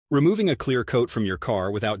Removing a clear coat from your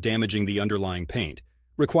car without damaging the underlying paint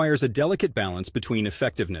requires a delicate balance between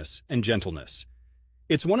effectiveness and gentleness.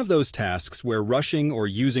 It's one of those tasks where rushing or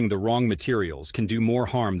using the wrong materials can do more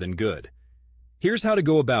harm than good. Here's how to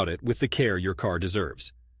go about it with the care your car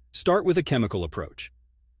deserves. Start with a chemical approach.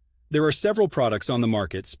 There are several products on the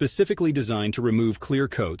market specifically designed to remove clear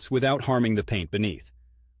coats without harming the paint beneath.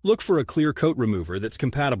 Look for a clear coat remover that's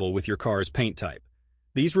compatible with your car's paint type.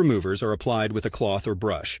 These removers are applied with a cloth or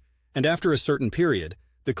brush, and after a certain period,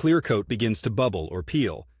 the clear coat begins to bubble or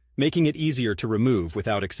peel, making it easier to remove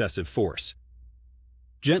without excessive force.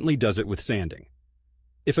 Gently does it with sanding.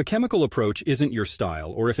 If a chemical approach isn't your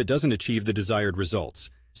style or if it doesn't achieve the desired results,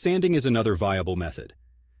 sanding is another viable method.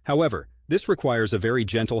 However, this requires a very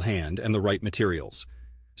gentle hand and the right materials.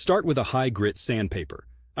 Start with a high-grit sandpaper.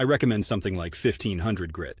 I recommend something like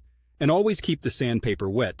 1500 grit. And always keep the sandpaper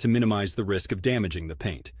wet to minimize the risk of damaging the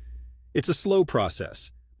paint. It's a slow process,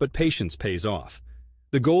 but patience pays off.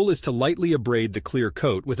 The goal is to lightly abrade the clear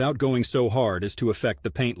coat without going so hard as to affect the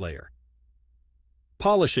paint layer.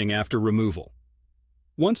 Polishing after removal.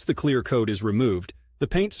 Once the clear coat is removed, the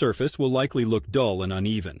paint surface will likely look dull and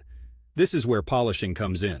uneven. This is where polishing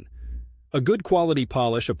comes in. A good quality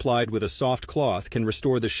polish applied with a soft cloth can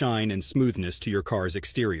restore the shine and smoothness to your car's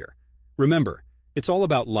exterior. Remember, it's all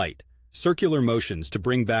about light, circular motions to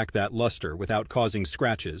bring back that luster without causing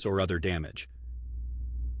scratches or other damage.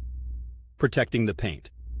 Protecting the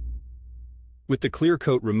paint. With the clear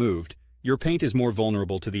coat removed, your paint is more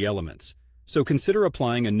vulnerable to the elements, so consider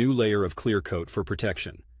applying a new layer of clear coat for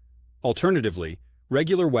protection. Alternatively,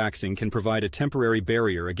 regular waxing can provide a temporary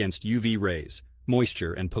barrier against UV rays,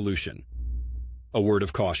 moisture, and pollution. A word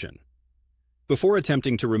of caution. Before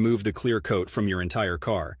attempting to remove the clear coat from your entire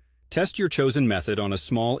car, test your chosen method on a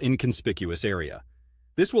small, inconspicuous area.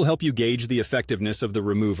 This will help you gauge the effectiveness of the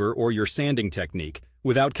remover or your sanding technique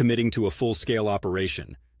without committing to a full-scale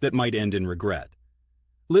operation that might end in regret.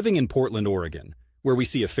 Living in Portland, Oregon, where we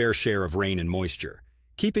see a fair share of rain and moisture,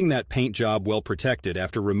 keeping that paint job well protected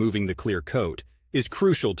after removing the clear coat is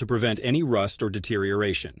crucial to prevent any rust or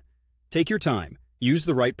deterioration. Take your time, use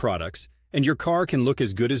the right products, and your car can look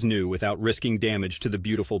as good as new without risking damage to the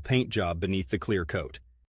beautiful paint job beneath the clear coat.